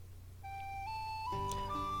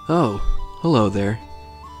Oh, hello there.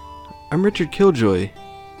 I'm Richard Killjoy,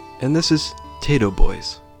 and this is Tato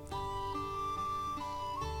Boys.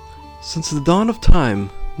 Since the dawn of time,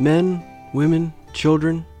 men, women,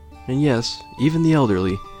 children, and yes, even the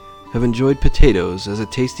elderly, have enjoyed potatoes as a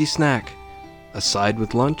tasty snack, a side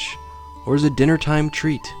with lunch, or as a dinner-time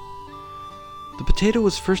treat. The potato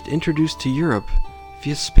was first introduced to Europe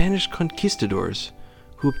via Spanish conquistadors,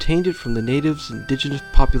 who obtained it from the natives and indigenous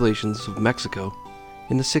populations of Mexico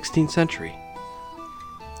in the 16th century.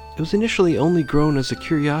 It was initially only grown as a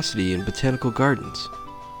curiosity in botanical gardens.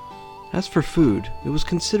 As for food, it was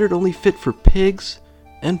considered only fit for pigs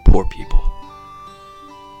and poor people.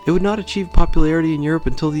 It would not achieve popularity in Europe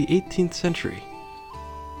until the 18th century.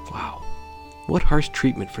 Wow, what harsh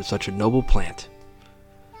treatment for such a noble plant.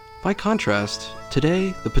 By contrast,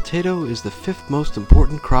 today the potato is the fifth most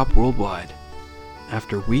important crop worldwide,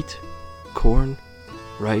 after wheat, corn,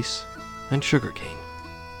 rice, and sugarcane.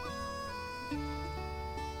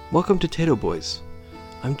 Welcome to Tato Boys.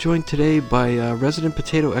 I'm joined today by resident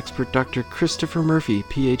potato expert Dr. Christopher Murphy,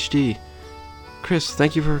 PhD. Chris,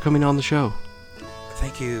 thank you for coming on the show.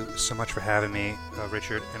 Thank you so much for having me,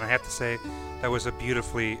 Richard. And I have to say, that was a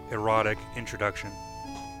beautifully erotic introduction.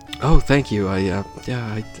 Oh, thank you. I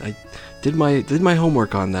did my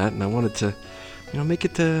homework on that, and I wanted to, make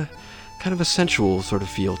it kind of a sensual sort of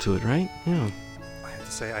feel to it, right? Yeah. I have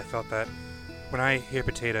to say, I felt that when I hear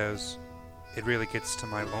potatoes, it really gets to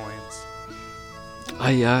my loins.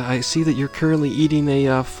 I see that you're currently eating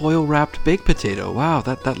a foil-wrapped baked potato. Wow,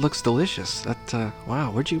 that looks delicious.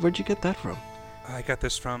 Wow, where'd you get that from? I got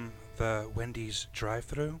this from the Wendy's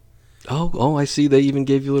drive-thru. Oh, I see. They even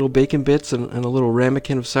gave you little bacon bits and a little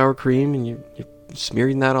ramekin of sour cream, and you're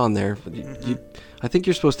smearing that on there. I think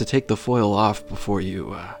you're supposed to take the foil off before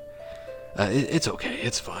you. It's okay.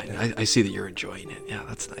 It's fine. I see that you're enjoying it. Yeah,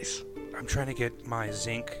 that's nice. I'm trying to get my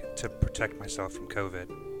zinc to protect myself from COVID.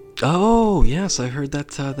 Oh, yes, I heard that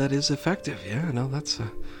that is effective. Yeah, no, that's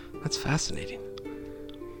fascinating.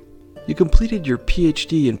 You completed your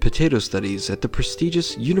PhD in potato studies at the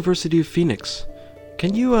prestigious University of Phoenix.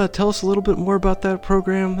 Can you tell us a little bit more about that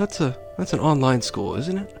program? That's an online school,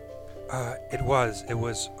 isn't it? It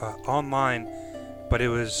was online, but it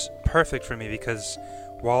was perfect for me because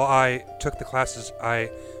while I took the classes,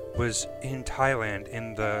 I was in Thailand,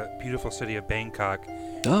 in the beautiful city of Bangkok,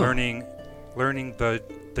 learning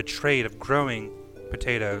the trade of growing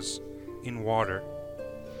potatoes in water.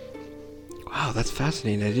 Wow, that's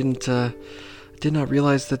fascinating. I did not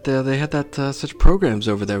realize that they had that such programs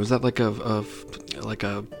over there. Was that like a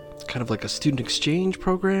kind of like a student exchange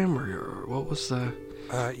program, or what was the?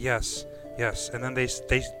 Yes. And then they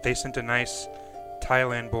sent a nice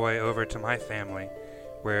Thailand boy over to my family,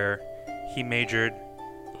 where he majored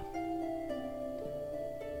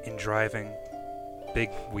in driving big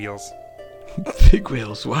wheels. Big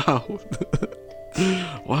wheels, wow.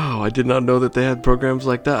 Wow, I did not know that they had programs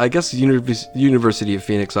like that. I guess the University of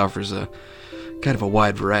Phoenix offers a kind of a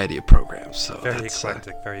wide variety of programs. So very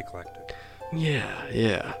eclectic.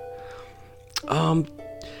 Yeah.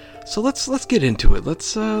 So let's get into it.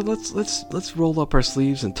 Let's roll up our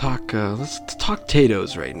sleeves and talk. Let's talk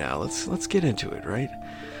potatoes right now. Let's get into it, right?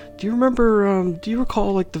 Do you remember? Do you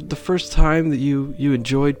recall like the first time that you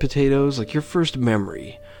enjoyed potatoes? Like your first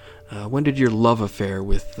memory? When did your love affair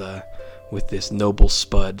with this noble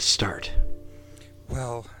spud start?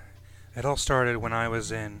 Well, it all started when I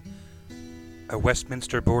was in a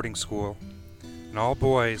Westminster boarding school, and all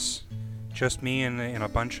boys, just me and a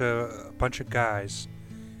bunch of guys,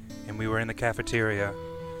 and we were in the cafeteria,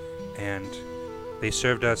 and they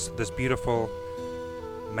served us this beautiful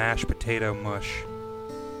mashed potato mush.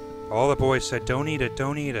 All the boys said, "Don't eat it,"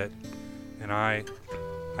 and I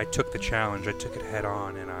took the challenge. I took it head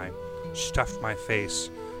on, and I stuffed my face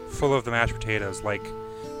full of the mashed potatoes, like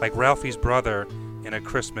Ralphie's brother in A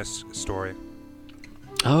Christmas Story.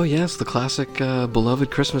 Oh yes, the classic beloved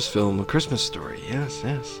Christmas film, A Christmas Story. Yes.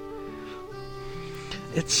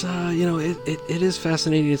 It's it is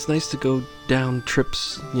fascinating. It's nice to go down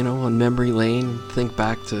trips, on memory lane. Think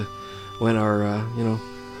back to when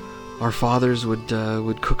our fathers would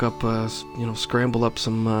cook up, scramble up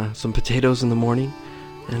some potatoes in the morning,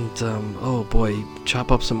 and oh boy,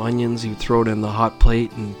 chop up some onions. He'd throw it in the hot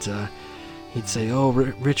plate, and he'd say, "Oh,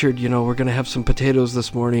 Richard, we're gonna have some potatoes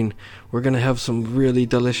this morning. We're gonna have some really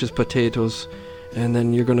delicious potatoes, and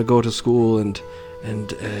then you're gonna go to school, and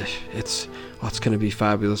it's gonna be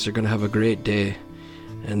fabulous. You're gonna have a great day."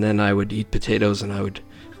 And then I would eat potatoes, and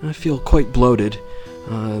I feel quite bloated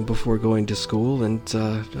before going to school, and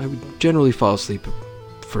I would generally fall asleep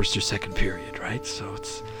at first or second period, right? So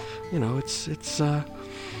it's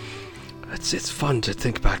It's fun to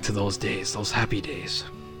think back to those days, those happy days.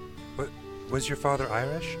 Was your father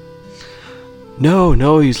Irish?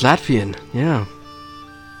 No, he's Latvian. Yeah.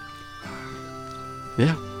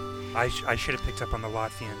 Yeah. I should have picked up on the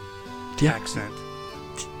Latvian Yeah. accent.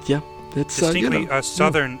 Yeah. It's Distinctly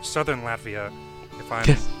southern Latvia, if I'm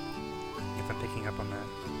picking up on that.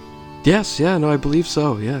 Yes, yeah, no, I believe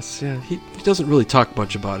so. Yes, yeah. He doesn't really talk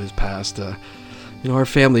much about his past. Our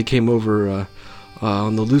family came over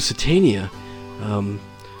on the Lusitania.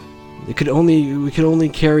 We could only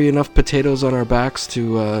carry enough potatoes on our backs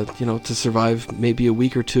to to survive maybe a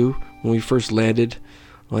week or two when we first landed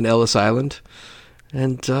on Ellis Island,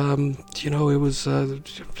 and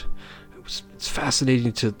it's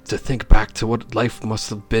fascinating to think back to what life must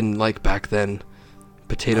have been like back then.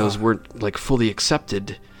 Potatoes weren't like fully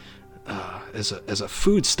accepted as a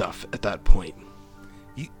food stuff at that point.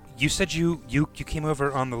 You said you came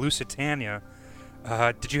over on the Lusitania.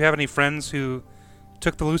 Did you have any friends who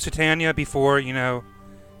took the Lusitania before,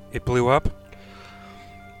 it blew up?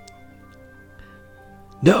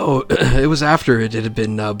 No, it was after it had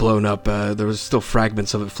been blown up. There was still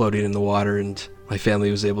fragments of it floating in the water, and my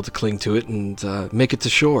family was able to cling to it and make it to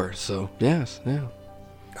shore. So, yes, yeah.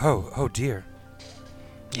 Oh dear.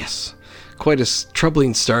 Yes. Quite a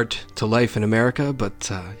troubling start to life in America,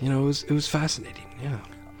 but, it was fascinating, yeah.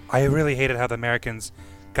 I really hated how the Americans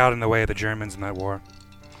got in the way of the Germans in that war.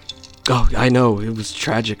 Oh, I know. It was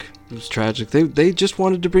tragic. They just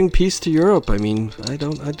wanted to bring peace to Europe. I mean, I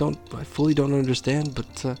fully don't understand,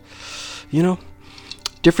 but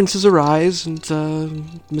differences arise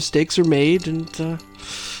and mistakes are made, and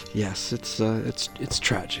yes, it's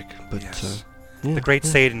tragic. But yes. The great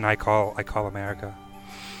Satan I call America.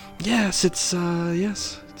 Yes, it's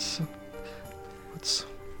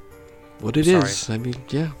what it is. I mean,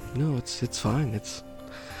 yeah, no, it's fine. It's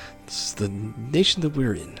the nation that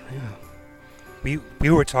we're in. Yeah. We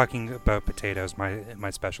were talking about potatoes,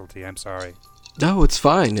 my specialty. I'm sorry. No, it's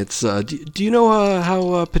fine. It's do you know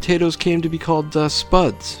how potatoes came to be called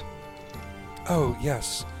spuds? Oh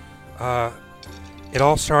yes, it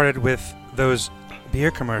all started with those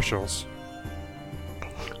beer commercials.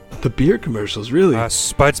 The beer commercials, really?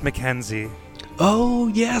 Spuds McKenzie. Oh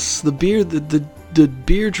yes, the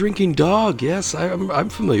beer drinking dog. Yes, I'm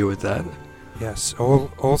familiar with that. Yes,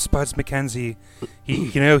 old Spuds McKenzie.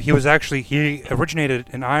 He originated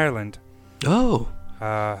in Ireland. Oh.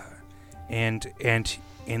 And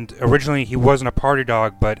originally he wasn't a party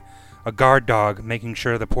dog, but a guard dog, making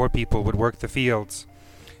sure the poor people would work the fields,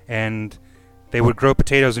 and they would grow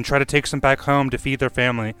potatoes and try to take some back home to feed their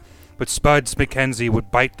family. But Spuds McKenzie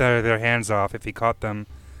would bite their hands off if he caught them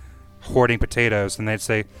hoarding potatoes, and they'd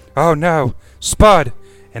say, "Oh no, Spud!"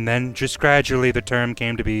 And then just gradually the term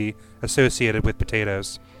came to be associated with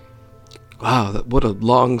potatoes. Wow, what a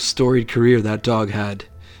long storied career that dog had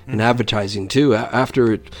in advertising too.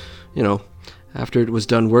 After it was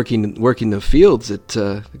done working the fields, it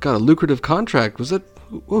got a lucrative contract. What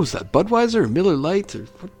was that? Budweiser or Miller Lite, or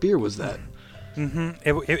what beer was that?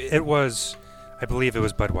 It was, I believe it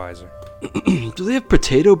was Budweiser. Do they have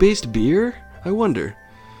potato-based beer? I wonder.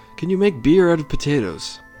 Can you make beer out of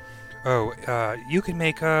potatoes? Oh, you can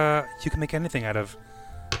make anything out of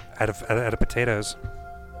potatoes.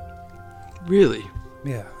 Really?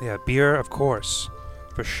 Yeah, beer, of course,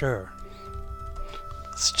 for sure.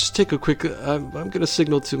 Let's just take a quick. I'm gonna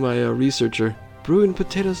signal to my researcher. Brewing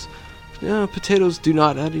potatoes. Yeah, potatoes do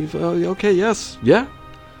not add any. Okay, yes,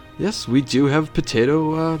 yes, we do have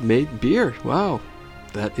potato made beer. Wow,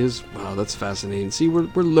 that's fascinating. See,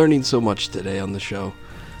 we're learning so much today on the show.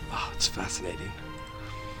 Oh, it's fascinating.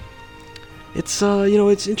 It's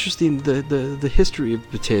it's interesting the history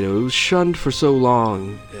of potato. It was shunned for so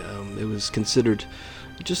long. It was considered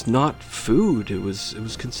just not food. It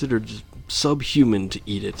was considered subhuman to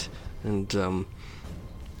eat it, and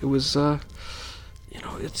it was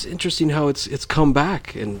it's interesting how it's come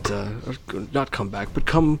back and not come back, but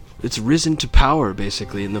it's risen to power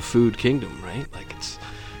basically in the food kingdom, right? Like it's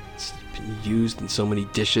been used in so many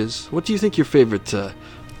dishes. What do you think your favorite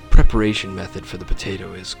preparation method for the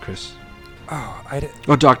potato is, Chris?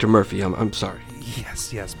 Oh, Dr. Murphy. I'm sorry.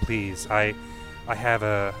 Yes, please. I have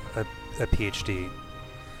a PhD.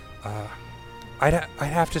 I'd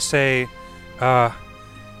have to say, I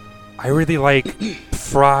really like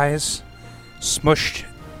fries smushed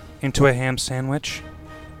into a ham sandwich.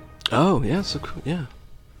 Oh, yeah, so cool. Yeah.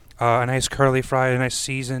 A nice curly fry, a nice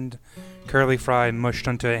seasoned curly fry mushed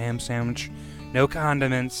onto a ham sandwich. No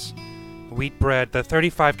condiments. Wheat bread, the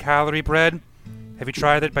 35-calorie bread. Have you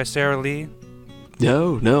tried it by Sara Lee?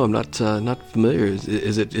 No, I'm not familiar.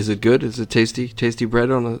 Is it good? Is it tasty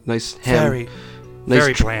bread on a nice ham?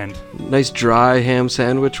 Very bland. Nice dry ham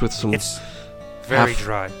sandwich with some. It's very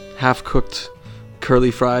dry. Half-cooked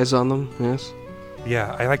curly fries on them. Yes.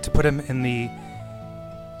 Yeah, I like to put them in the.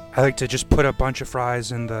 I like to just put a bunch of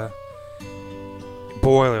fries in the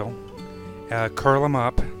boil, curl them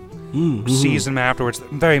up, season them afterwards.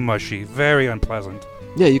 Very mushy, very unpleasant.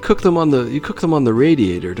 Yeah, you cook them on the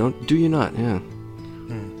radiator, do you not? Yeah.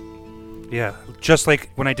 Yeah, just like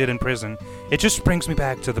when I did in prison. It just brings me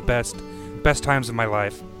back to the best times of my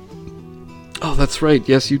life. Oh, that's right.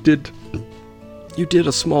 Yes, you did. You did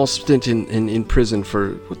a small stint in prison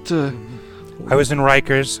for what? I was in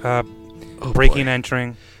Rikers, breaking and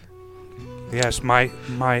entering. Yes, my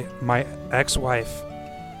ex-wife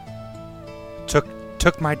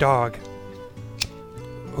took my dog,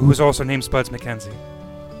 who was also named Spuds McKenzie.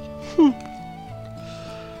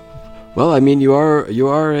 Well, I mean, you are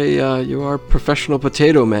a professional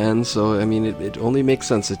potato man, so I mean, it only makes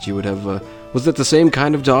sense that you would have. Was it the same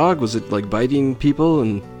kind of dog? Was it like biting people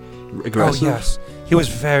and aggressive? Oh yes, he was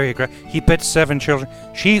very aggressive. He bit 7 children.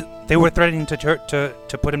 They were threatening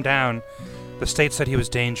to put him down. The state said he was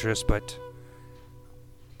dangerous, but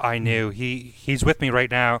I knew he's with me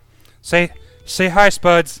right now. Say hi,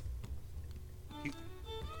 Spuds.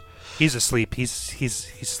 He's asleep. He's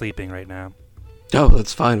sleeping right now. Oh,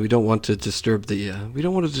 that's fine. We don't want to disturb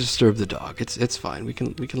the dog. It's fine. We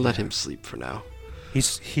can let him sleep for now.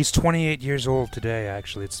 He's 28 years old today.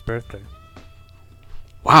 Actually, it's his birthday.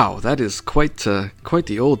 Wow, that is quite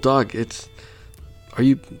the old dog. Are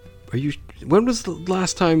you? When was the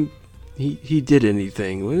last time he did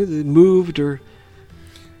anything? When it moved or?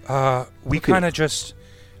 We kind of just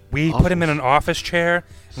put him in an office chair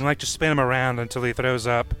and like to spin him around until he throws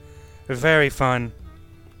up. Very fun.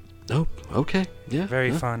 Oh, okay. Yeah.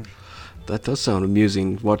 Very fun. That does sound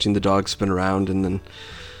amusing, watching the dog spin around and then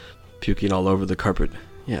puking all over the carpet.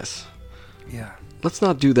 Yes. Yeah. Let's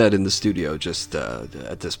not do that in the studio just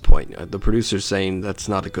at this point. The producer's saying that's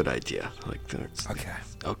not a good idea. Okay.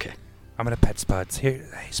 Okay. I'm going to pet Spuds. Hey,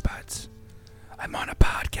 Spuds. I'm on a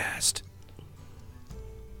podcast.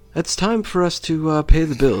 It's time for us to pay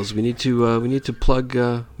the bills. We need to plug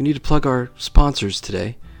our sponsors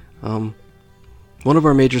today. One of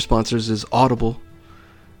our major sponsors is Audible,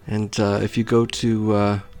 and if you go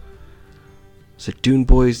to is it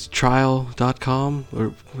DuneBoysTrial.com,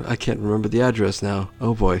 or I can't remember the address now.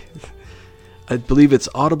 Oh boy, I believe it's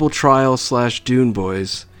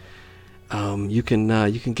AudibleTrial/DuneBoys. You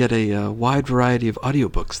can get a wide variety of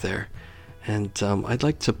audiobooks there, and I'd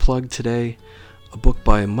like to plug today a book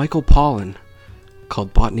by Michael Pollan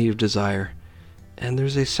called Botany of Desire. And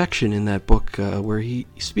there's a section in that book where he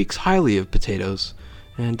speaks highly of potatoes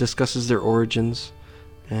and discusses their origins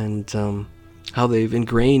and how they've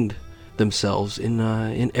ingrained themselves in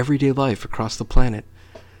everyday life across the planet.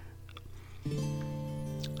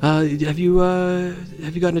 Have you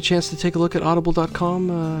gotten a chance to take a look at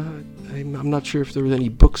Audible.com? I'm not sure if there were any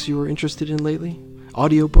books you were interested in lately.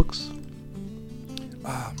 Audiobooks?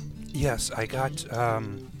 Yes, I got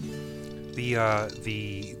the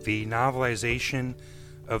novelization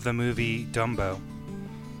of the movie Dumbo.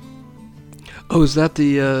 Oh, is that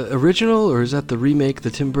the original, or is that the remake, the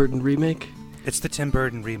Tim Burton remake? It's the Tim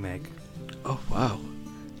Burton remake. Oh wow!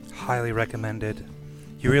 Highly recommended.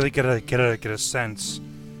 You really get a sense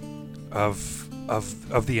of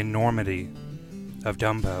the enormity of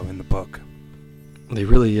Dumbo in the book. They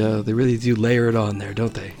really do layer it on there,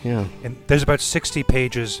 don't they? Yeah. And there's about 60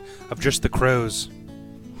 pages of just the crows.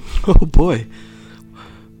 Oh boy.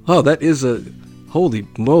 Oh, that is a... Holy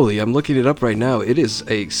moly, I'm looking it up right now. It is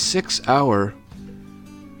a 6-hour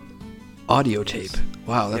audio tape.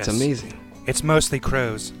 Wow, that's amazing. It's mostly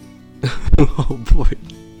crows. Oh boy.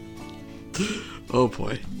 Oh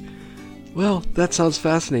boy. Well, that sounds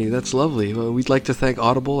fascinating. That's lovely. Well, we'd like to thank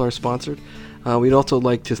Audible, our sponsor. We'd also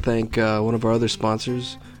like to thank one of our other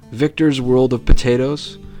sponsors, Victor's World of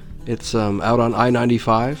Potatoes. It's out on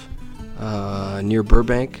I-95 near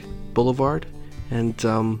Burbank Boulevard, and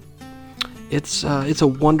it's a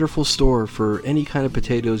wonderful store for any kind of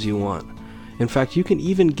potatoes you want. In fact, you can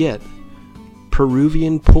even get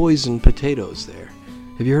Peruvian poison potatoes there.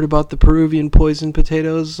 Have you heard about the Peruvian poison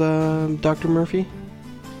potatoes, Dr. Murphy?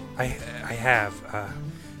 I have.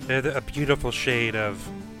 They're a beautiful shade of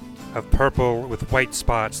purple with white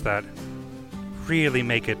spots that really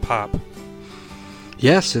make it pop.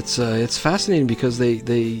 Yes, it's fascinating because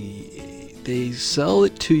they sell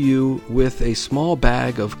it to you with a small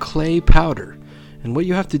bag of clay powder, and what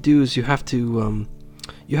you have to do is you have to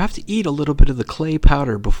eat a little bit of the clay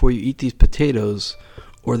powder before you eat these potatoes,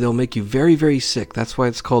 or they'll make you very, very sick. That's why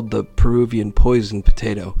it's called the Peruvian poison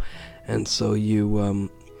potato. And so you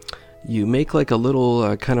you make like a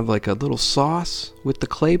little kind of like a little sauce with the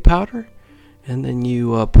clay powder, and then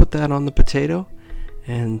you put that on the potato,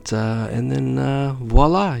 and then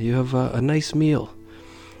voila, you have a nice meal.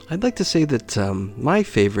 I'd like to say that my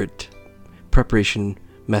favorite preparation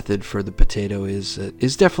method for the potato is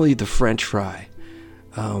definitely the French fry.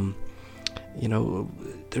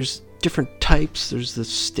 There's different types. There's the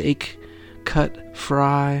steak cut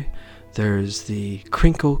fry. There's the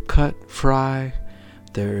crinkle cut fry.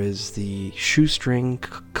 There is the shoestring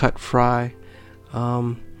cut fry.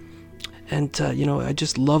 I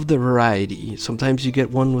just love the variety. Sometimes you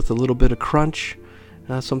get one with a little bit of crunch.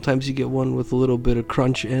 Sometimes you get one with a little bit of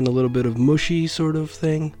crunch and a little bit of mushy sort of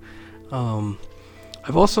thing. I've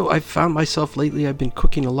found myself lately, I've been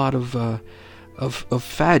cooking a lot of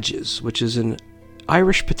fadges, which is an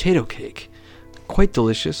Irish potato cake. Quite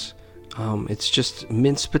delicious. It's just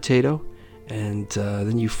minced potato, and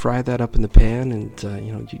then you fry that up in the pan, and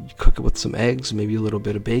you cook it with some eggs, maybe a little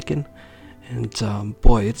bit of bacon, and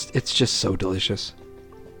boy, it's just so delicious.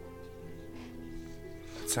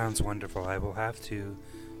 That sounds wonderful. I will have to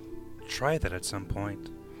try that at some point.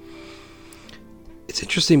 It's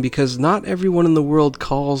interesting because not everyone in the world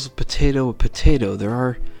calls potato a potato. There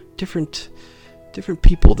are different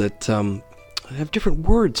people that have different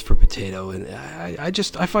words for potato, and I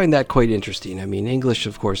find that quite interesting. I mean, English,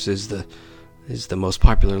 of course, is the most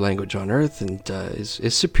popular language on earth, and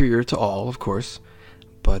is superior to all, of course.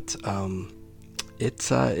 But it's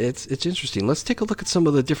interesting. Let's take a look at some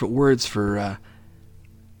of the different words for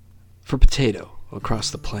potato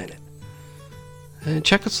across the planet. In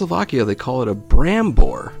Czechoslovakia, they call it a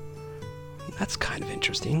brambor. That's kind of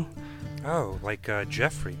interesting. Oh, like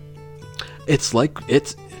Jeffrey. It's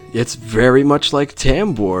very much like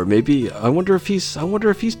Tambor. Maybe I wonder if he's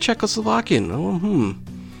Czechoslovakian.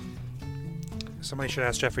 Somebody should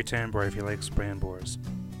ask Jeffrey Tambor if he likes brambors.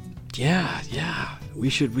 Yeah. We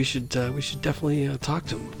should definitely talk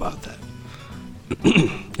to him about that.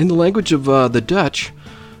 In the language of the Dutch,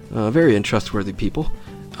 very untrustworthy people,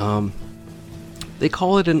 they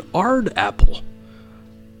call it an aardappel.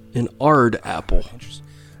 An aardappel. Interesting.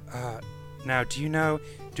 Now,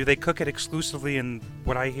 do they cook it exclusively in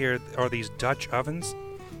what I hear are these Dutch ovens?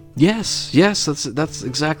 Yes, that's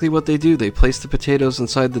exactly what they do. They place the potatoes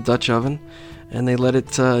inside the Dutch oven, and they let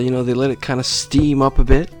it kind of steam up a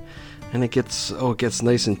bit, and it gets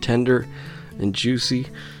nice and tender and juicy,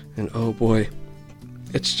 and oh boy,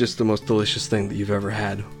 it's just the most delicious thing that you've ever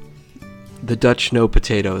had. The Dutch know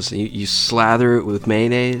potatoes. You slather it with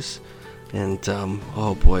mayonnaise, and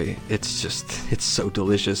oh boy, it's so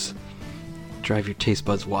delicious. Drive your taste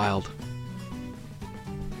buds wild.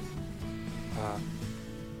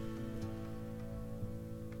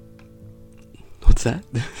 What's that?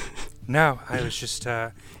 No, I was just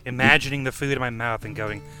imagining the food in my mouth and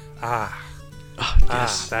going,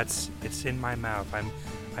 yes. It's in my mouth.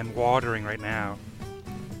 I'm watering right now.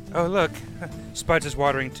 Oh look, Spuds is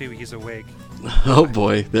watering too. He's awake. Oh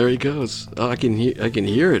boy, there he goes. Oh, I can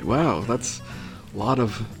hear it. Wow, that's a lot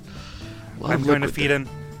of. I'm going to feed him.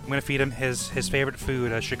 I'm going to feed him his favorite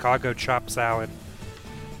food, a Chicago chopped salad.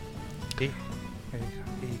 Here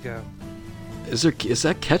you go. Is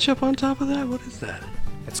that ketchup on top of that? What is that?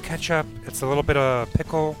 It's ketchup. It's a little bit of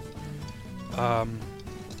pickle.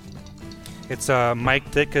 It's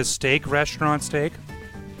Mike Ditka's steak restaurant steak.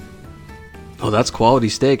 Oh, that's quality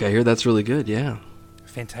steak. I hear that's really good. Yeah.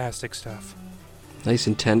 Fantastic stuff. Nice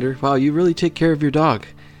and tender. Wow, you really take care of your dog.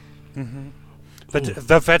 Mm-hmm.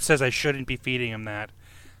 The vet says I shouldn't be feeding him that.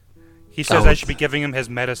 He says I should be giving him his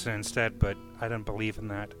medicine instead, but I don't believe in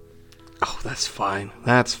that. Oh, that's fine.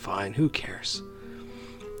 That's fine. Who cares?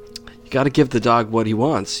 You got to give the dog what he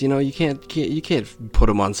wants. You can't put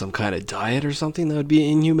him on some kind of diet or something. That would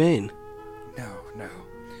be inhumane. No.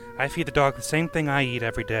 I feed the dog the same thing I eat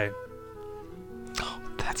every day. Oh,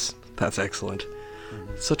 that's excellent.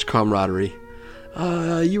 Mm-hmm. Such camaraderie.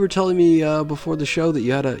 You were telling me before the show that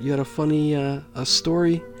you had a funny a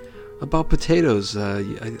story about potatoes.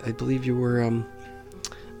 I believe you were in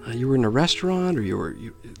a restaurant, or you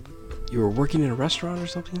were working in a restaurant or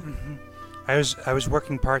something. Mm-hmm. I was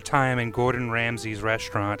working part-time in Gordon Ramsay's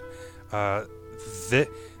restaurant.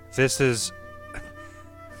 This is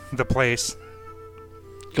the place.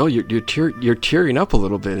 Oh, you're tearing up a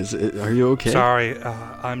little bit. Are you okay? Sorry,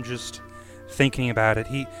 I'm just thinking about it.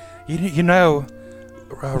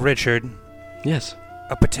 Richard. Yes.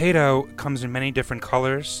 A potato comes in many different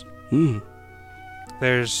colors.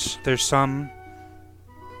 There's some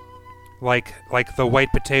like the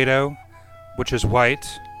white potato, which is white.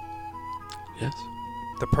 Yes.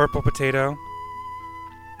 The purple potato,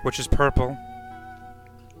 which is purple.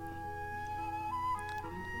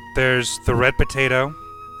 There's the red potato,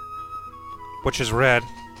 which is red.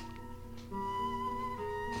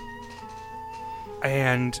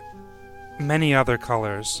 And many other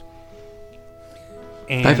colors.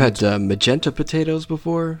 And I've had magenta potatoes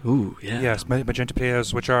before. Ooh, yeah. Yes, magenta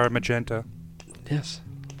potatoes, which are magenta. Yes.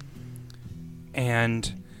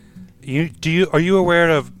 And are you aware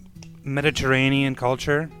of Mediterranean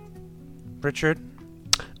culture, Richard?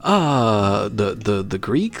 The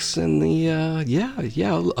Greeks and the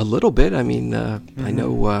a little bit. I mean, I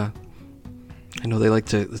know they like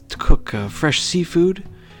to cook fresh seafood.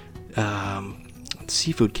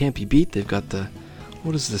 Seafood can't be beat. They've got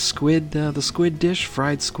what is the squid dish,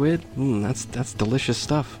 fried squid. That's delicious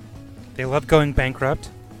stuff. They love going bankrupt.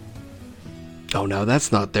 Oh no,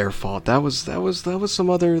 that's not their fault. That was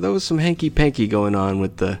some hanky panky going on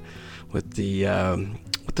with the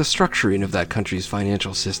structuring of that country's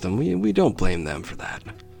financial system. We don't blame them for that.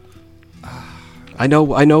 I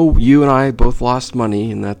know you and I both lost money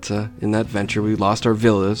in that venture. We lost our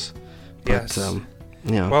villas. But, yes.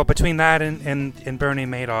 Yeah. Well, between that and Bernie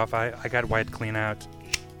Madoff, I got wiped clean out.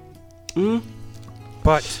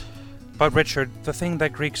 But Richard, the thing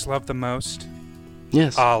that Greeks love the most?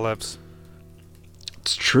 Yes. Olives.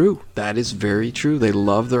 It's true. That is very true. They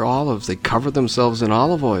love their olives. They cover themselves in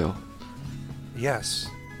olive oil. Yes.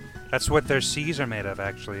 That's what their seas are made of,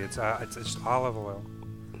 actually. It's just olive oil.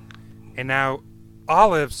 And now,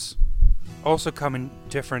 olives also come in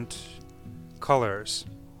different colors.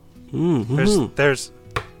 Mm-hmm. There's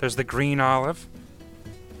the green olive,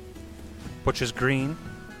 which is green.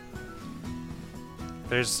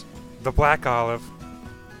 There's the black olive,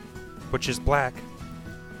 which is black.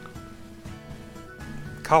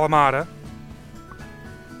 Kalamata,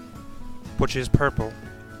 which is purple.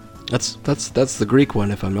 That's the Greek one,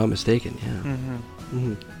 if I'm not mistaken. Yeah.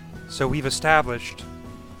 Mm-hmm. So we've established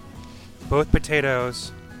both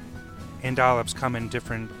potatoes and olives come in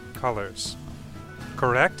different colors.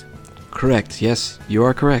 Correct? Correct. Yes, you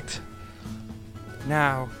are correct.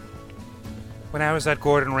 Now, when I was at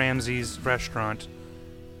Gordon Ramsay's restaurant,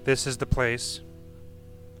 this is the place.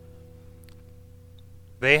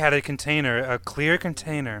 They had a container, a clear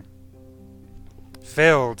container,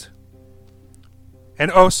 filled.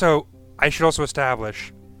 And also, I should also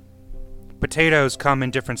establish, potatoes come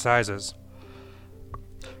in different sizes.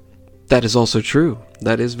 That is also true.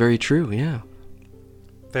 That is very true, yeah.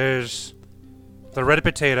 There's the red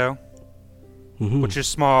potato, Mm-hmm. which is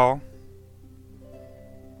small.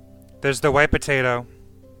 There's the white potato,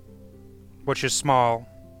 which is small.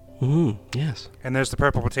 Mm-hmm. Yes. And there's the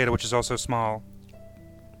purple potato, which is also small.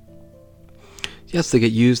 Yes, they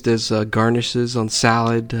get used as garnishes on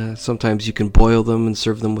salad. Sometimes you can boil them and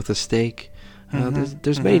serve them with a steak.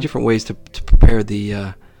 There's many different ways to prepare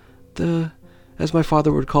the, as my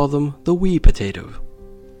father would call them, the wee potato.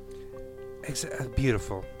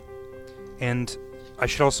 Beautiful. And I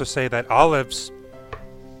should also say that olives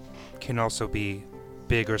can also be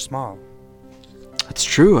big or small. That's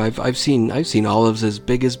true. I've seen olives as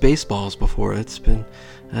big as baseballs before. It's been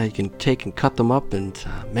you can take and cut them up, and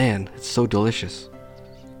man, it's so delicious.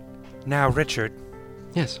 Now, Richard.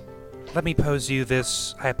 Yes. Let me pose you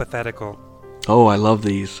this hypothetical. Oh, I love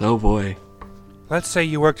these. Oh boy. Let's say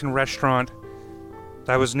you worked in a restaurant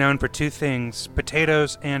that was known for two things: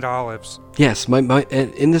 potatoes and olives. Yes, my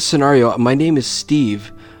in this scenario, my name is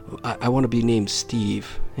Steve. I want to be named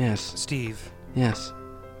Steve. Yes. Steve. Yes.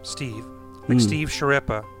 Steve. Like Steve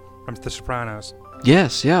Sharippa from The Sopranos.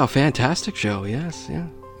 Yes, yeah, a fantastic show. Yes, yeah.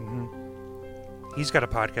 Mm-hmm. He's got a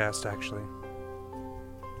podcast, actually.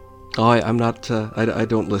 Oh, I'm not. I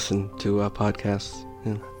don't listen to podcasts.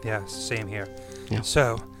 Yeah. Yeah, same here. Yeah.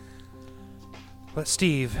 So, but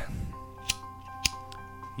Steve,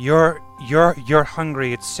 you're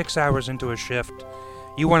hungry. It's 6 hours into a shift.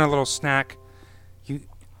 You want a little snack.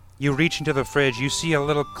 You reach into the fridge. You see a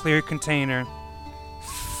little clear container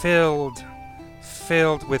filled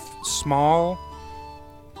with small,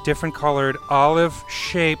 different colored,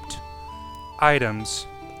 olive-shaped items.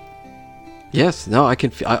 Yes, no, I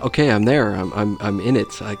can. Okay, I'm there. I'm in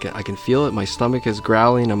it. I can feel it. My stomach is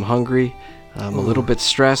growling. I'm hungry. I'm a little bit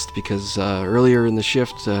stressed because earlier in the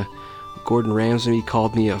shift, Gordon Ramsay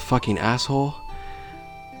called me a fucking asshole.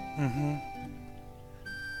 Mm-hmm.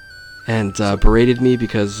 And berated me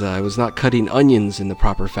because I was not cutting onions in the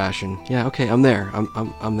proper fashion. Yeah, okay, I'm there.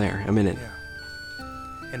 I'm there. I'm in it. Yeah.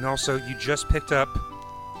 And also, you just picked up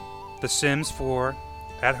The Sims 4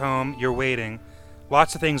 at home. You're waiting.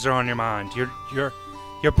 Lots of things are on your mind.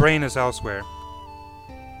 Your brain is elsewhere.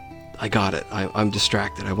 I got it. I'm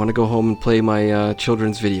distracted. I want to go home and play my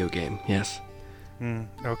children's video game. Yes.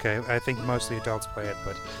 Okay, I think mostly adults play it,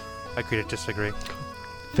 but I could disagree.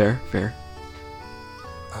 Fair, fair.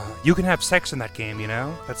 You can have sex in that game, you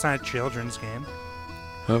know? That's not a children's game.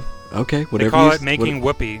 Oh, okay. Whatever. They call it making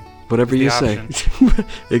whoopee. Whatever you say.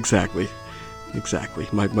 Exactly. I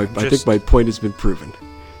think my point has been proven.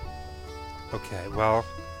 Okay, well,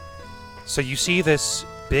 so you see this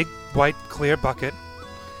big white clear bucket,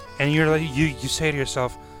 and you say to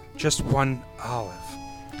yourself, just one olive.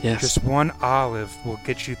 Yes. Just one olive will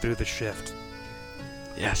get you through the shift.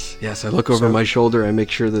 Yes. I look over my shoulder. I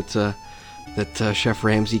make sure that Chef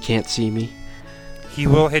Ramsay can't see me. He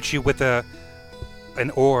will hit you with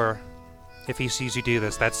an oar if he sees you do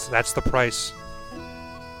this. That's the price.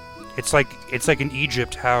 It's like in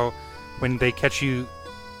Egypt how when they catch you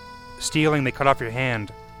stealing, they cut off your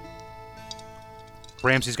hand.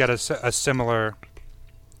 Ramsay's got a similar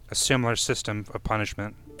system of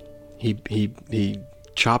punishment. He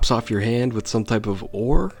chops off your hand with some type of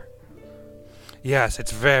oar? Yes,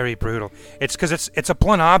 it's very brutal. It's because it's a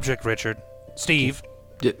blunt object, Richard. Steve.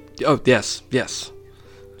 Oh, yes.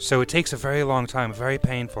 So it takes a very long time, very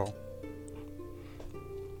painful.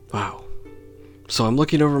 Wow. So I'm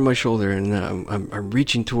looking over my shoulder and I'm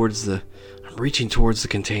reaching towards the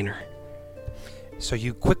container. So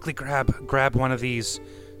you quickly grab one of these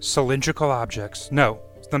cylindrical objects. No,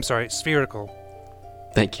 I'm sorry, spherical.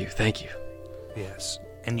 Thank you. Yes.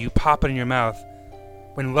 And you pop it in your mouth.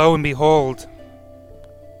 When lo and behold,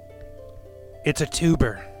 it's a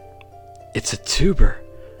tuber. It's a tuber.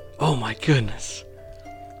 Oh my goodness.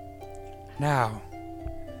 Now,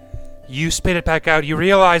 you spit it back out. You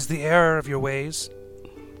realize the error of your ways.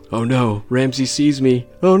 Oh no, Ramsay sees me.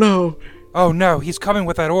 Oh no. Oh no, he's coming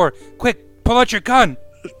with that oar. Quick, pull out your gun.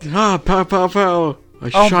 Ah, pow, pow, pow.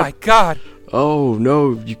 My God. Oh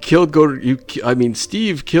no, you killed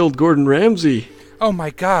Steve killed Gordon Ramsay. Oh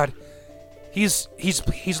my God. He's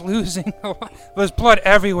losing. There's blood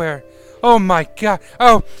everywhere. Oh my God.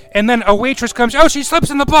 Oh, and then a waitress comes. Oh, she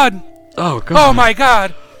slips in the blood. Oh God. Oh my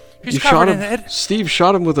God. She's covered in it. Steve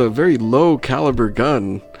shot him with a very low caliber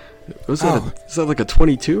gun. Is that like a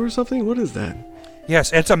 22 or something? What is that?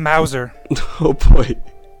 Yes, it's a Mauser. Oh boy.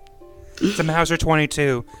 It's a Mauser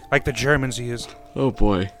 22, like the Germans used. Oh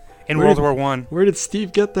boy. In World War I. Where did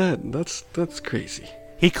Steve get that? That's crazy.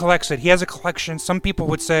 He collects it. He has a collection. Some people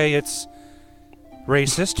would say it's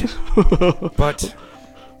racist, but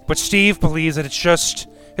Steve believes that it's just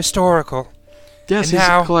historical. Yes, he's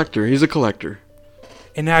a collector. He's a collector.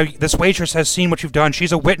 And now this waitress has seen what you've done.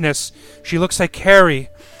 She's a witness. She looks like Carrie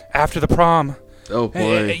after the prom. Oh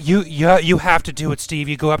boy. You have to do it, Steve.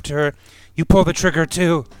 You go up to her. You pull the trigger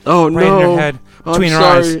too. Oh right no. in her head, between her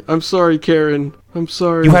eyes. I'm sorry, Karen. I'm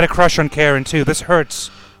sorry. You had a crush on Karen too. This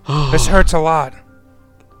hurts. This hurts a lot.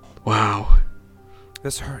 Wow.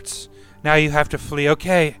 This hurts. Now you have to flee.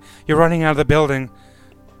 Okay, you're running out of the building.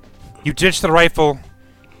 You ditch the rifle.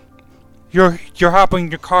 You're hopping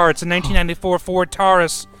in your car. It's a 1994 Ford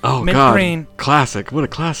Taurus. Oh mint God. green. Classic. What a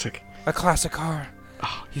classic. A classic car.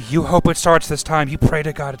 Oh. You hope it starts this time. You pray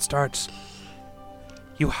to God it starts.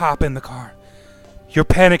 You hop in the car. You're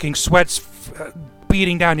panicking, sweat's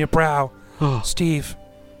beating down your brow. Oh. Steve.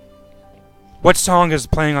 What song is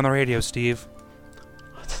playing on the radio, Steve?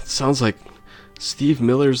 It sounds like Steve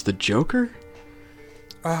Miller's The Joker?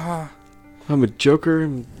 Uh-huh. I'm a joker,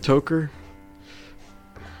 I'm a toker.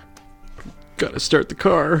 Gotta start the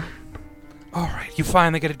car. Alright, you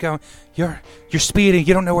finally get it going. You're speeding,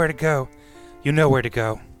 you don't know where to go. You know where to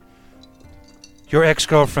go. Your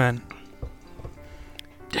ex-girlfriend.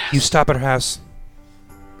 Yes. You stop at her house.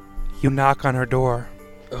 You knock on her door.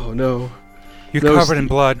 Oh no. You're covered in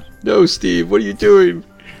blood. No, Steve, what are you doing?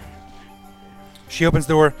 She opens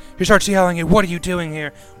the door. She starts yelling at, "What are you doing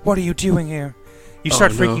here? What are you doing here?" You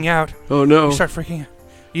start freaking out. Oh no. You start freaking out.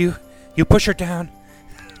 You push her down.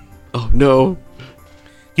 Oh no.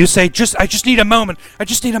 You say, I just need a moment. I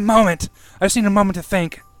just need a moment. I just need a moment to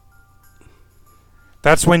think.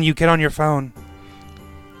 That's when you get on your phone.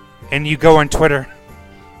 And you go on Twitter.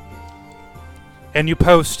 And you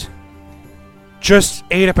post, "Just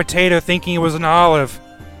ate a potato thinking it was an olive.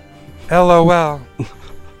 LOL."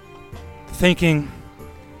 Thinking,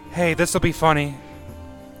 hey, this'll be funny.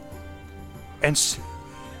 And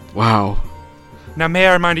wow. Now, may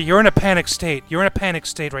I remind you, you're in a panic state. You're in a panic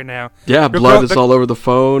state right now. Yeah, blood is all over the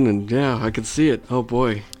phone, and yeah, I can see it. Oh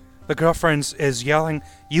boy. The girlfriend is yelling.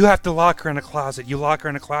 You have to lock her in a closet. You lock her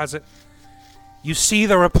in a closet. You see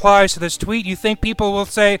the replies to this tweet. You think people will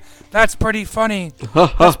say, "That's pretty funny.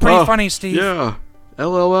 That's pretty funny, Steve." Yeah.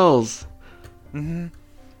 LOLs. Mm-hmm.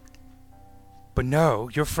 But no,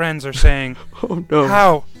 your friends are saying, "Oh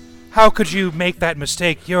no. How could you make that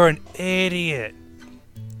mistake? You're an idiot."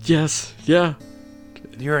 Yes. Yeah.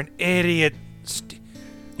 You're an idiot.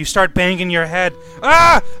 You start banging your head.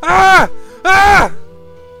 Ah! Ah! Ah!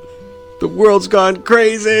 The world's gone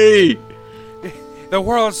crazy! The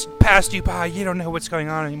world's passed you by. You don't know what's going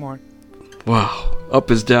on anymore. Wow. Up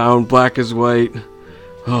is down, black is white.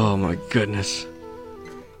 Oh my goodness.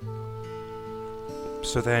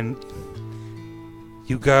 So then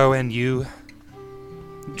you go and you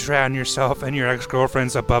drown yourself and your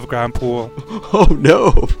ex-girlfriend's above-ground pool. Oh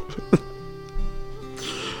no.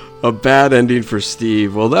 A bad ending for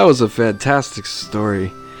Steve. Well, that was a fantastic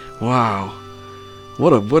story. Wow.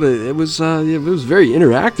 It was very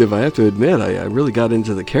interactive, I have to admit. I really got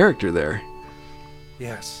into the character there.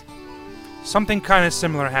 Yes. Something kind of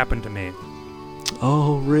similar happened to me.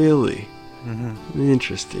 Oh, really? Mm-hmm.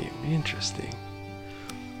 Interesting.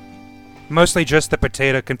 Mostly just the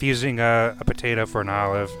potato, confusing a potato for an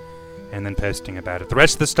olive, and then posting about it. The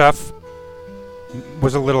rest of the stuff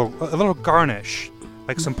was a little garnish,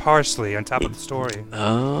 like some parsley on top of the story.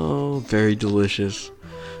 Oh, very delicious.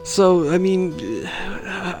 So, I mean,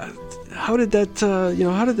 how did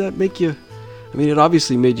that make you? I mean, it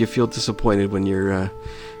obviously made you feel disappointed when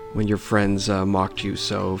your friends mocked you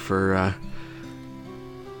so for.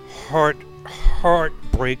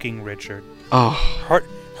 Heartbreaking, Richard. Oh.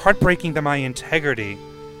 Heartbreaking that my integrity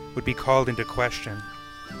would be called into question.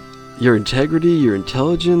 Your integrity, your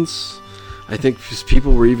intelligence. I think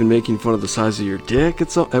people were even making fun of the size of your dick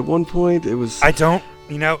at one point. It was. I don't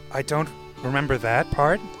remember that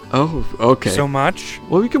part. Oh, okay. So much.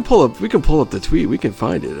 Well, we can pull up the tweet. We can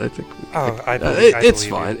find it. I think. It's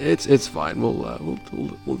fine. You. It's fine. We'll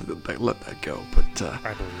let that go. But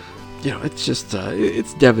I believe you. You know, it's just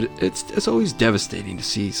it's always devastating to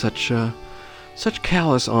see such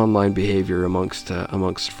callous online behavior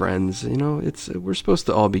amongst friends. You know, we're supposed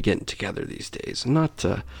to all be getting together these days, and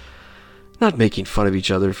not making fun of each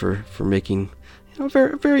other for making, you know, a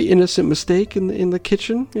very, very innocent mistake in the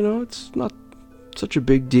kitchen. You know, it's not such a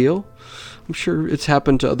big deal. I'm sure it's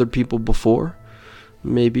happened to other people before.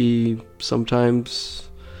 Maybe sometimes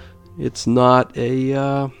it's not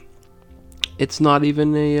even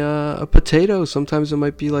a potato. Sometimes it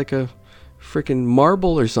might be like a freaking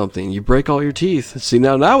marble or something. You break all your teeth. See,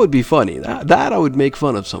 now that would be funny. That I would make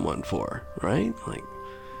fun of someone for, right? Like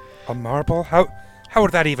a marble? How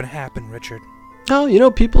would that even happen, Richard? Oh, you know,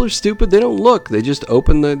 people are stupid. They don't look. They just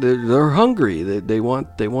open they're hungry. They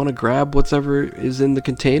want to grab whatever is in the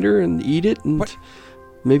container and eat it. And what?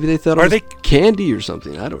 Maybe they thought it was candy or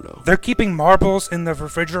something. I don't know. They're keeping marbles in the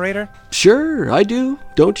refrigerator? Sure, I do.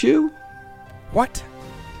 Don't you? What?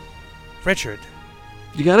 Richard.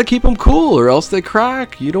 You gotta keep them cool or else they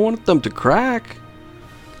crack. You don't want them to crack.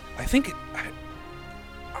 I think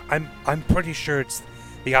I'm pretty sure it's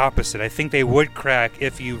the opposite. I think they would crack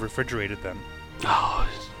if you refrigerated them. Oh,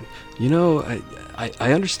 you know,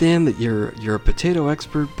 I understand that you're a potato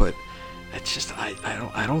expert, but it's just I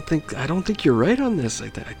don't think you're right on this. I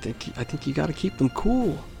think you got to keep them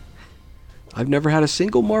cool. I've never had a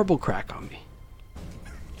single marble crack on me.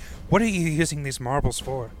 What are you using these marbles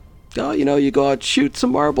for? Oh, you know, you go out shoot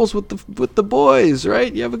some marbles with the boys,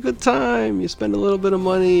 right? You have a good time. You spend a little bit of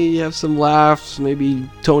money. You have some laughs. Maybe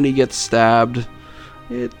Tony gets stabbed.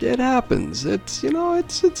 It happens. It's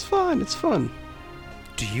fun. It's fun.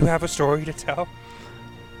 Do you have a story to tell?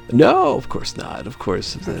 No, of course not. Of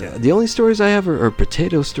course, okay. The only stories I have are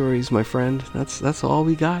potato stories, my friend. That's all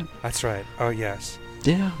we got. That's right. Oh yes.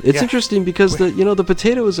 Yeah, it's interesting because the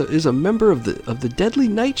potato is a member of the deadly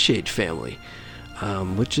nightshade family,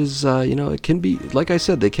 which is it can be, like I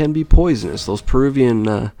said, they can be poisonous. Those Peruvian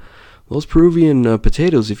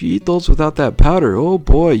potatoes. If you eat those without that powder, oh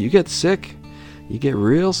boy, you get sick. You get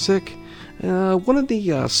real sick. One of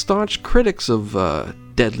the staunch critics of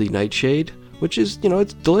deadly nightshade, which is,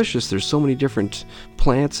 it's delicious. There's so many different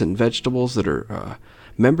plants and vegetables that are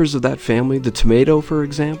members of that family. The tomato, for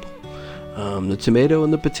example. The tomato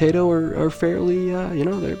and the potato are fairly,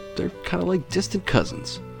 they're kind of like distant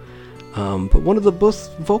cousins. But one of the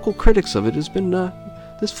most vocal critics of it has been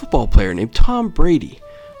this football player named Tom Brady.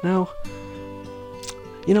 Now,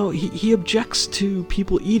 he objects to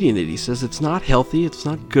people eating it. He says it's not healthy, it's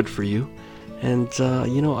not good for you. And,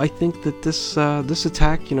 I think that this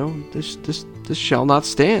attack, this shall not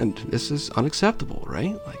stand. This is unacceptable,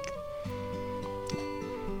 right?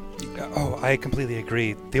 Oh, I completely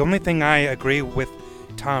agree. The only thing I agree with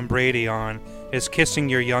Tom Brady on is kissing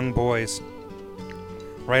your young boys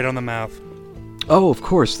right on the mouth. Oh, of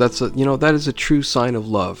course. That is a true sign of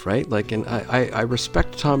love, right? And I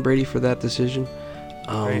respect Tom Brady for that decision.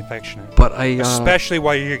 Very affectionate. But especially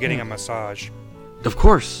while you're getting a massage. Of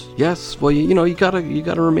course, yes. Well, you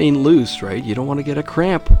gotta remain loose, right? You don't want to get a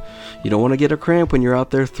cramp. You don't want to get a cramp when you're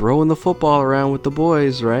out there throwing the football around with the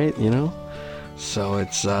boys, right? So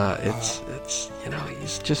it's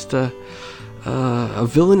he's just a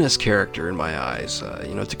villainous character in my eyes.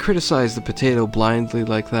 To criticize the potato blindly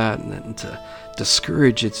like that and to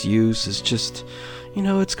discourage its use is just,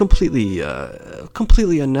 it's completely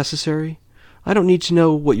unnecessary. I don't need to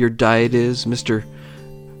know what your diet is, Mr.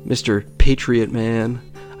 Patriot Man.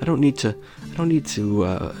 I don't need to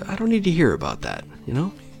hear about that,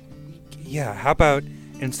 Yeah, how about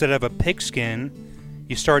instead of a pigskin,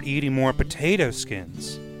 you start eating more potato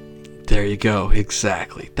skins? There you go,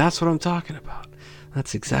 exactly. That's what I'm talking about.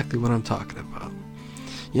 That's exactly what I'm talking about.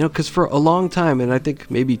 Because for a long time, and I think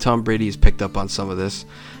maybe Tom Brady has picked up on some of this,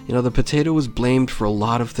 the potato was blamed for a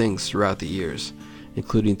lot of things throughout the years,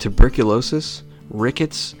 including tuberculosis,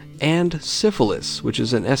 rickets, and syphilis, which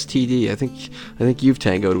is an STD. I think you've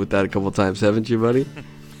tangoed with that a couple times, haven't you, buddy?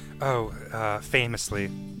 Oh,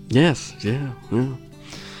 famously. Yes, yeah.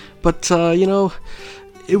 But,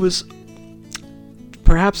 it was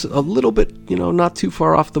perhaps a little bit, not too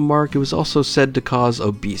far off the mark. It was also said to cause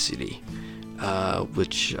obesity,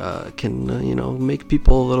 which can, make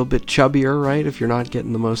people a little bit chubbier, right? If you're not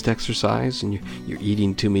getting the most exercise and you're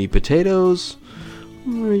eating too many potatoes,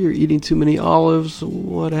 or you're eating too many olives,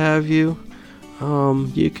 what have you.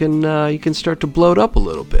 You can start to bloat up a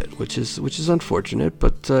little bit, which is unfortunate.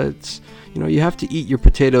 But it's you have to eat your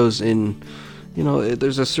potatoes in,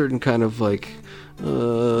 there's a certain kind of like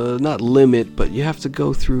not limit, but you have to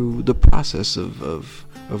go through the process of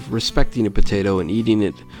respecting a potato and eating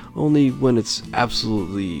it only when it's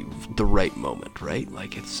absolutely the right moment, right?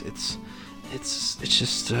 Like it's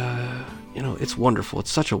just it's wonderful.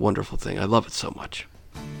 It's such a wonderful thing. I love it so much.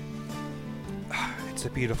 It's a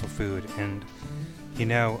beautiful food, and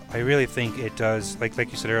I really think it does, like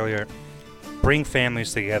you said earlier, bring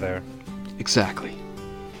families together. Exactly.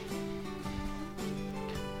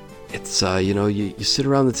 It's you sit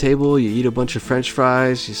around the table, you eat a bunch of French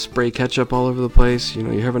fries, you spray ketchup all over the place.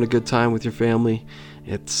 You're having a good time with your family.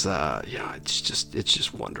 It's it's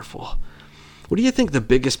just wonderful. What do you think the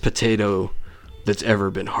biggest potato that's ever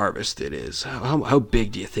been harvested is? How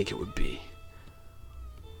big do you think it would be?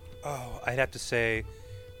 Oh, I'd have to say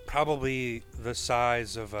probably the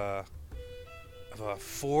size of a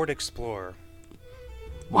Ford Explorer.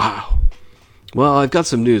 Wow. Well, I've got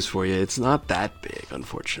some news for you. It's not that big,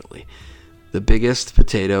 unfortunately. The biggest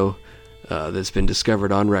potato that's been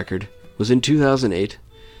discovered on record was in 2008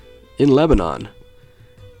 in Lebanon.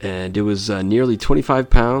 And it was nearly 25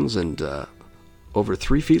 pounds and over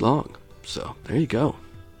 3 feet long. So, there you go.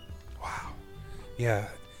 Wow. Yeah,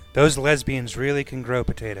 those lesbians really can grow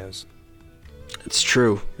potatoes. It's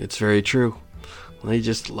true. It's very true. They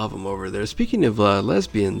just love them over there. Speaking of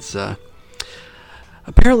lesbians,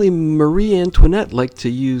 apparently Marie Antoinette liked to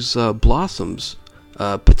use blossoms,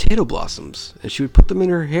 potato blossoms, and she would put them in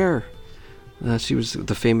her hair. She was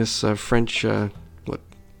the famous French,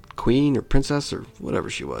 queen or princess or whatever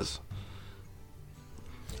she was.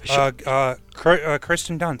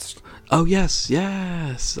 Kirsten Dunst. Oh, yes,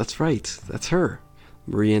 that's right. That's her,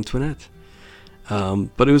 Marie Antoinette.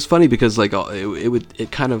 But it was funny because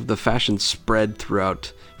it kind of, the fashion spread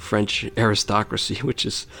throughout French aristocracy, which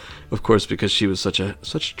is, of course, because she was such a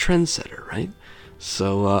trendsetter, right?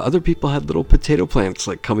 So other people had little potato plants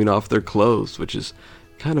coming off their clothes, which is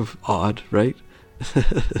kind of odd, right?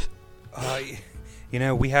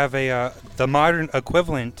 We have the modern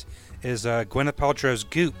equivalent is Gwyneth Paltrow's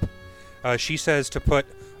Goop. She says to put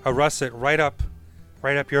a russet right up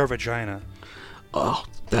your vagina. Oh,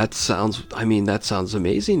 that sounds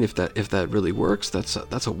amazing. If that really works, that's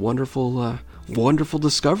a wonderful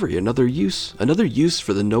discovery. Another use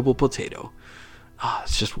for the noble potato.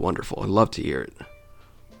 It's just wonderful. I love to hear it.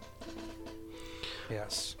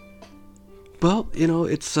 Yes. Well,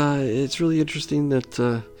 it's really interesting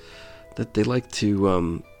that they like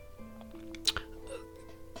to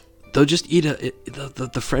they'll just eat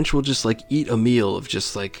the French will just eat a meal of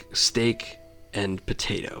just steak and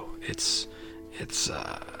potato. It's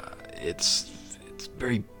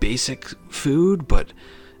very basic food, but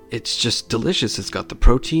it's just delicious. It's got the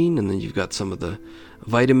protein, and then you've got some of the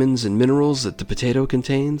vitamins and minerals that the potato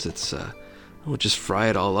contains. We'll just fry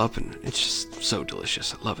it all up, and it's just so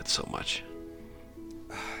delicious. I love it so much.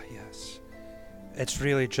 Yes. It's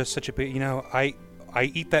really just such a big, I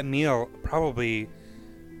eat that meal probably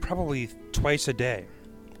twice a day.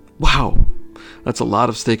 Wow. That's a lot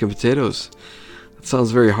of steak and potatoes. That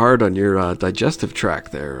sounds very hard on your digestive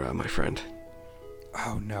tract there, my friend.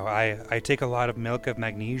 Oh, no. I take a lot of milk of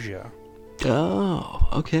magnesia. Oh,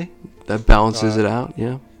 okay. that balances it out.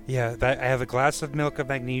 Yeah. Yeah, I have a glass of milk of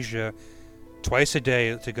magnesia twice a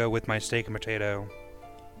day to go with my steak and potato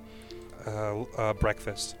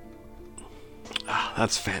breakfast. Oh,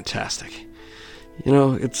 that's fantastic. You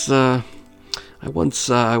know, it's I once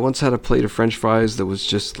had a plate of French fries that was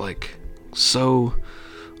just like so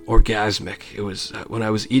orgasmic. It was when I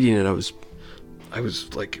was eating it, I was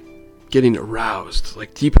like getting aroused,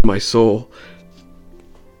 like deep in my soul.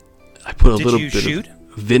 I put a little bit of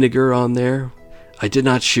vinegar on there. I did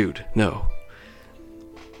not shoot. No.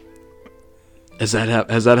 Has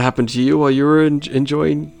that happened to you while you were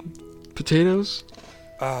enjoying potatoes?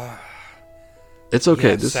 It's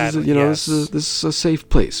okay. Yes, this sadly, is this is a safe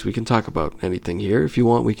place. We can talk about anything here. If you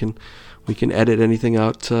want, we can edit anything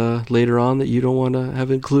out later on that you don't want to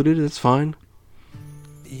have included. It's fine.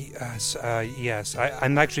 Yes,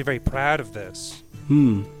 I'm actually very proud of this.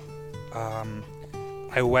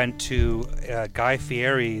 I went to Guy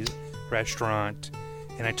Fieri's restaurant,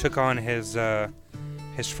 and I took on his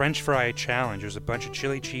French fry challenge. There's a bunch of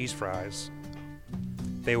chili cheese fries.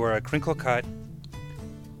 They were a crinkle cut,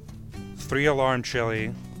 3 alarm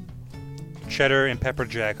chili, cheddar and pepper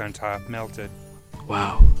jack on top, melted.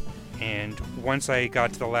 Wow. And once I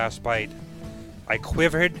got to the last bite, I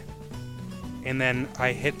quivered, and then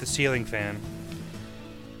I hit the ceiling fan.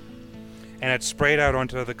 And it sprayed out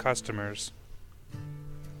onto the customers.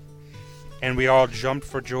 And we all jumped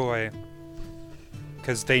for joy,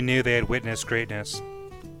 because they knew they had witnessed greatness.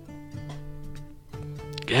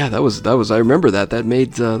 Yeah, that was. I remember that. That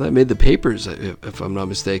made the papers, if I'm not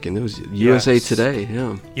mistaken. It was USA Today.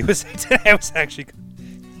 Yeah. USA Today was actually.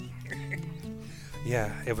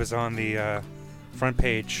 Yeah, it was on the front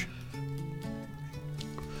page.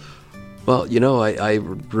 Well, you know, I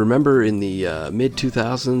remember in the mid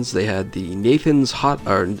 2000s they had the Nathan's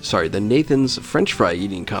Nathan's French fry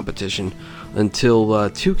eating competition until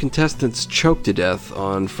 2 contestants choked to death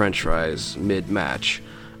on French fries mid-match.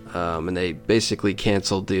 And they basically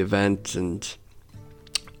canceled the event and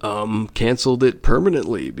canceled it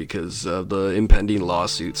permanently because of the impending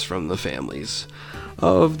lawsuits from the families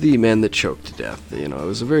of the men that choked to death. You know, it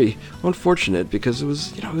was a very unfortunate because it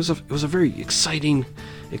was a very exciting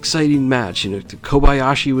match. You know,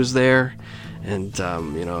 Kobayashi was there, and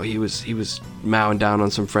he was mowing down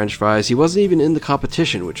on some French fries. He wasn't even in the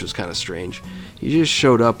competition, which was kind of strange. He just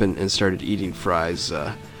showed up and started eating fries.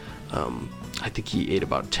 I think he ate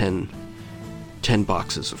about 10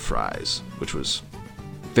 boxes of fries, which was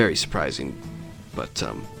very surprising. But,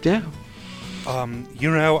 yeah.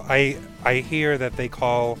 I hear that they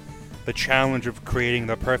call the challenge of creating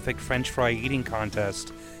the perfect French fry eating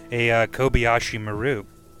contest a Kobayashi Maru.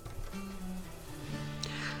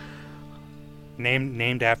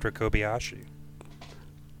 Named after Kobayashi.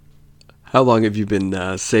 How long have you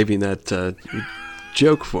been saving that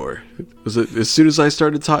joke for? Was it as soon as I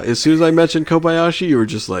started as soon as I mentioned Kobayashi, you were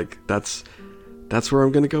just like, that's where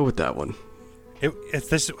I'm gonna go with that one?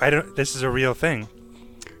 This is a real thing.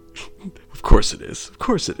 Of course it is. Of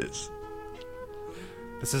course it is.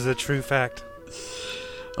 This is a true fact.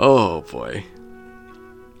 Oh boy.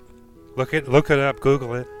 Look it up,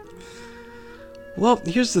 Google it. Well,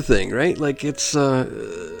 here's the thing, right? Like, it's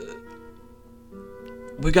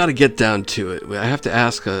we got to get down to it. I have to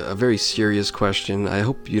ask a very serious question. I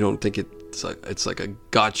hope you don't think it's like a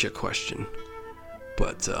gotcha question.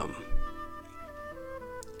 But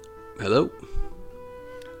hello?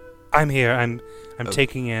 I'm here. I'm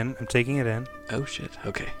taking it in. Oh shit.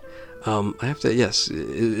 Okay. I have to. Yes.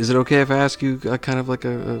 Is it okay if I ask you kind of like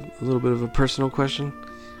a little bit of a personal question?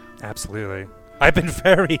 Absolutely. I've been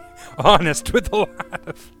very honest with a lot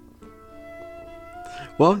of.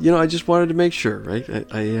 Well, you know, I just wanted to make sure, right?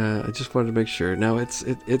 I just wanted to make sure. Now,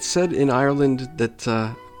 it's said in Ireland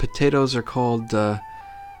that potatoes are called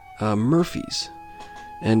Murphys,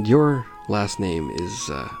 and your last name is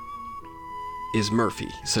Murphy.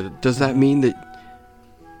 So does that mean that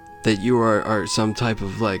you are some type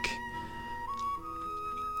of like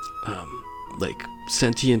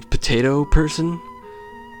sentient potato person?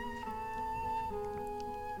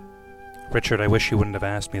 Richard, I wish you wouldn't have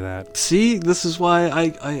asked me that. See, this is why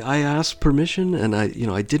I asked permission, and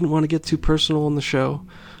I didn't want to get too personal on the show.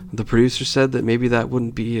 The producer said that maybe that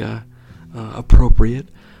wouldn't be appropriate,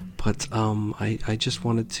 but I just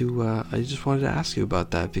wanted to ask you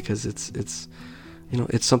about that because it's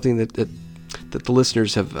something that the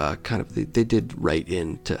listeners have they did write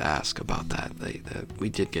in to ask about that. We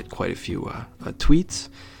did get quite a few tweets,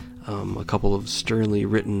 a couple of sternly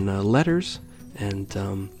written letters,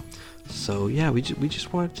 and. So yeah, we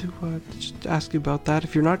just wanted to just ask you about that.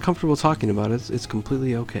 If you're not comfortable talking about it, it's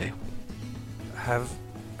completely okay. Have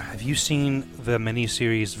Have you seen the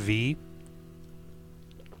miniseries V?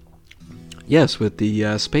 Yes, with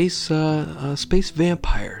the space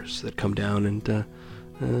vampires that come down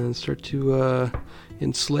and start to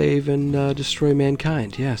enslave and destroy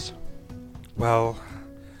mankind. Yes. Well,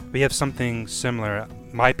 we have something similar.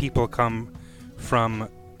 My people come from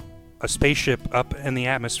a spaceship up in the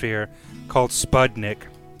atmosphere called Sputnik.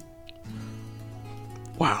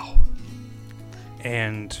 Wow.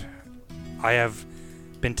 And I have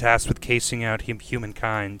been tasked with casing out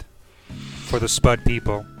humankind for the Spud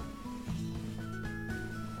people.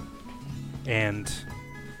 And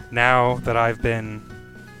now that I've been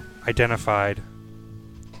identified,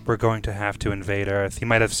 we're going to have to invade Earth. You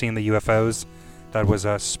might have seen the UFOs. That was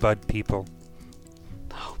us Spud people.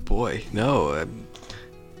 Oh boy, no.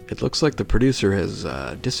 It looks like the producer has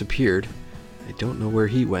disappeared. I don't know where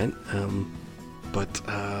he went. But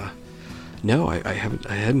no, I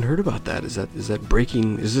hadn't heard about that. Is that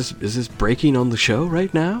breaking? Is this breaking on the show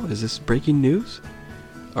right now? Is this breaking news?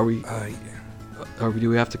 Are we? Do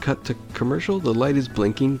we have to cut to commercial? The light is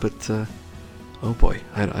blinking, but oh boy,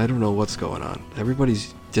 I don't know what's going on.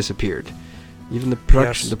 Everybody's disappeared. Even the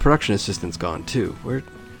production assistant's gone too. Where?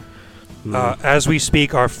 As we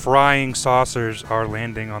speak, our frying saucers are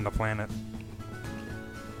landing on the planet.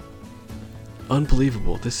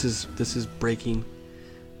 Unbelievable. This is breaking.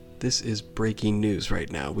 This is breaking news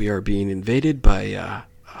right now. We are being invaded by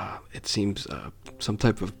it seems some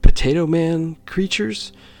type of potato man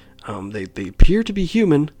creatures. They appear to be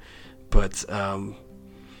human, but oh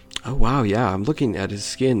wow, yeah, I'm looking at his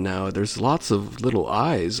skin now. There's lots of little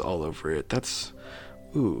eyes all over it. That's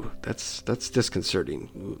disconcerting.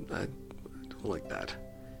 Ooh, I don't like that.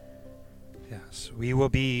 Yes, we will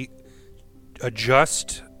be a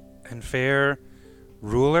just and fair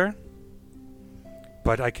ruler,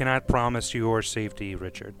 but I cannot promise you your safety,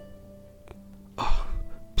 Richard. Oh,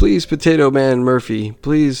 please, Potato Man Murphy,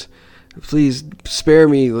 please spare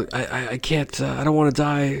me. I can't. I don't want to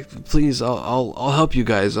die. Please, I'll help you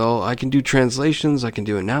guys. I can do translations. I can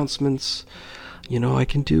do announcements. I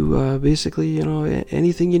can do basically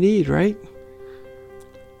anything you need, right?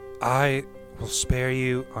 I will spare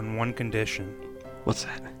you on one condition. What's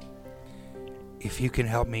that? If you can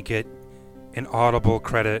help me get an Audible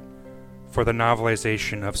credit for the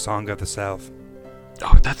novelization of Song of the South.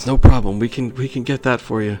 Oh, that's no problem. We can get that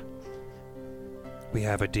for you. We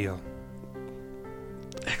have a deal.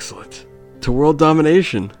 Excellent. To world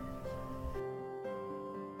domination.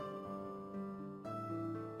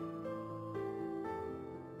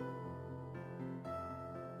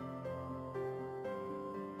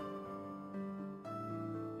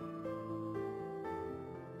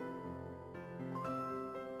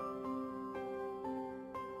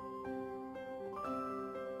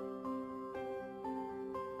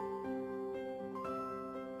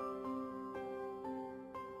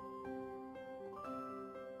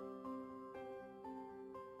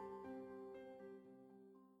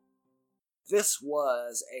 This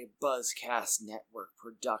was a Buzzcast Network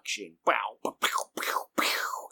production. Wow.